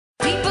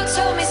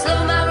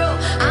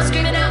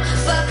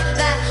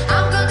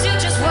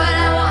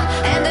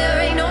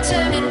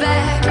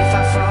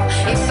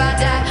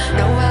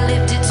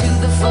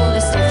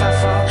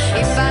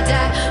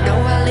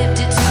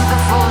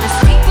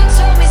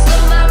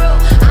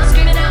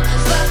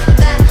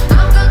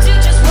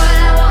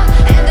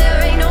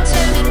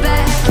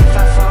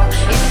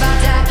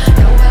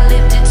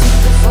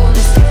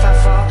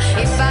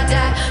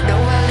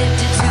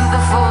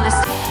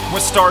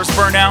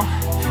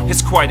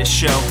it's quite a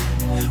show.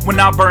 When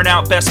I burn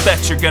out, best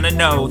bet you're gonna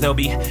know. There'll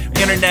be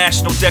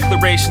international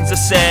declarations of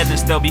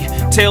sadness. There'll be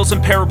tales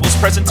and parables,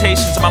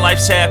 presentations of my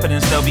life's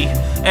happenings. There'll be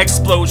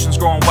explosions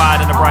growing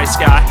wide in the bright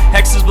sky.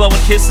 Exes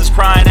blowing kisses,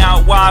 crying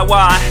out,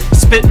 why?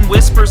 Spitting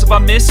whispers of I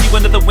miss you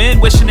into the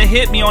wind, wishing to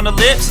hit me on the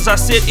lips as I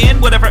sit in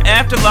whatever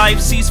afterlife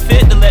sees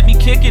fit to let me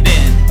kick it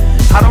in.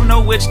 I don't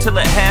know which till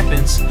it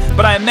happens,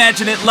 but I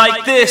imagine it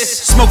like this.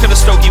 Smoking a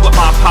stogie with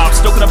my pop,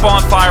 stoking a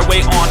bonfire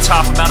way on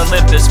top of Mount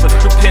Olympus, with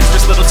through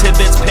Pinterest little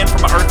tidbits pinned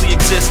from my earthly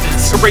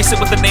existence. Erase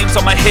it with the names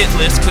on my hit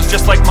list, cause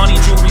just like money,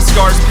 jewelry,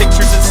 scars,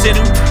 pictures, and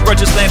sinew,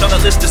 grudges land on a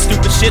list of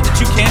stupid shit that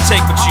you can't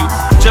take with you.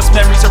 Just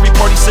memories, every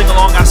party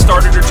sing-along I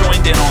started or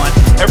joined in on.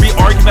 Every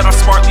argument I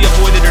smartly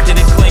avoided or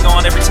didn't cling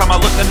on. Every time I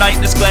looked the night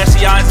in his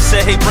glassy eyes and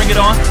said, hey, bring it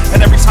on.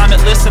 And every time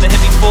it listened and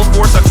hit me full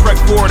force, I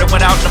trekked forward and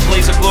went out in a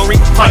blaze of glory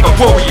like a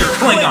warrior.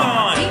 Cling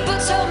on. People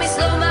told me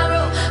slow my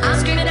roll, I'm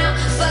screaming out,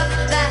 fuck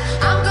that.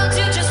 I'm gonna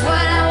do just what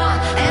I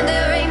want, and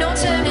there ain't no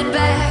turning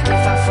back.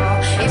 If I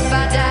fall, if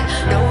I die,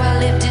 know I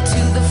lived it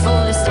to the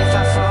fullest. If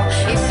I fall,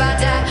 if I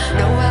die,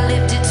 know I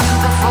lived it to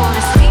the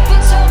fullest. People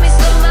told me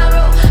slow my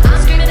roll,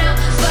 I'm screaming out,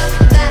 fuck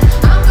that.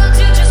 I'm gonna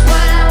do just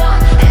what I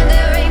want, and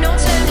there ain't no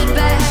turning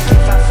back.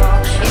 If I fall,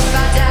 if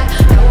I die,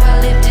 know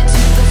I lived it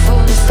to the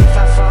fullest. If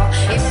I fall,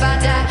 if I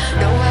die,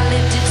 know I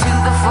lived it to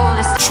the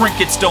fullest.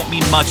 Trinkets don't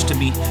mean much to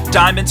me.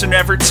 Diamonds are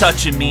never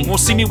touching me. Won't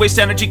see me waste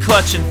energy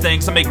clutching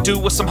things. I make do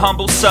with some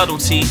humble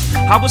subtlety.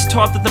 I was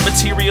taught that the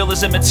material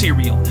is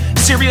immaterial.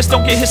 Serious,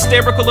 don't get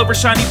hysterical over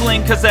shiny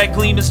bling, cause that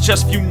gleam is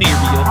just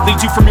funereal.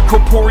 Leads you from your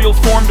corporeal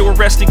form to a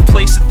resting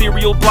place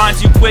ethereal.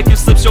 Blinds you quick and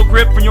slips your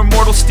grip from your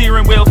mortal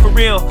steering wheel. For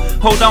real,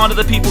 hold on to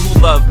the people who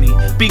love me.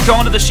 Be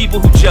gone to the sheeple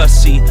who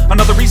just see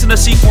another reason to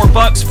seek more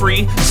bucks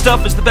free.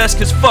 Stuff is the best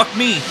cause fuck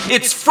me,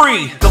 it's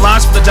free. The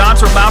lines for the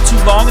dimes are a mile too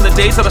long, and the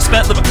days that I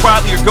spent living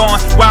quietly are gone.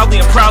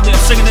 Wildly and proudly I'm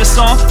singing this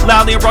song,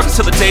 loudly and ruckus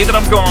till the day that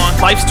I'm gone.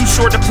 Life's too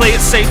short to play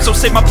it safe, so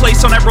save my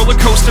place on that roller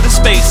coaster to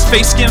space.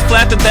 Face skin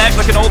flapping back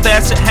like an old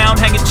basset hound,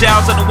 hanging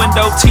jowls on the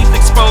window, teeth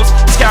exposed,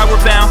 skyward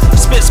bound.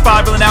 Spit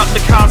spiraling out in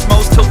the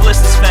cosmos till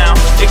bliss is found.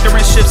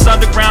 Ignorance shifts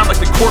underground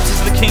like the corpses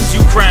of the kings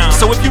you crown.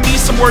 So if you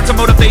need some words of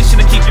motivation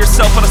to keep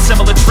yourself on a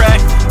similar track,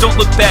 don't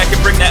look back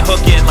and bring that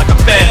hook in like a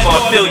bad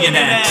vaudevillian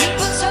act.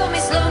 People told me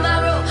slow my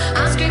roll,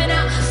 I'm screaming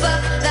out, fuck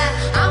that.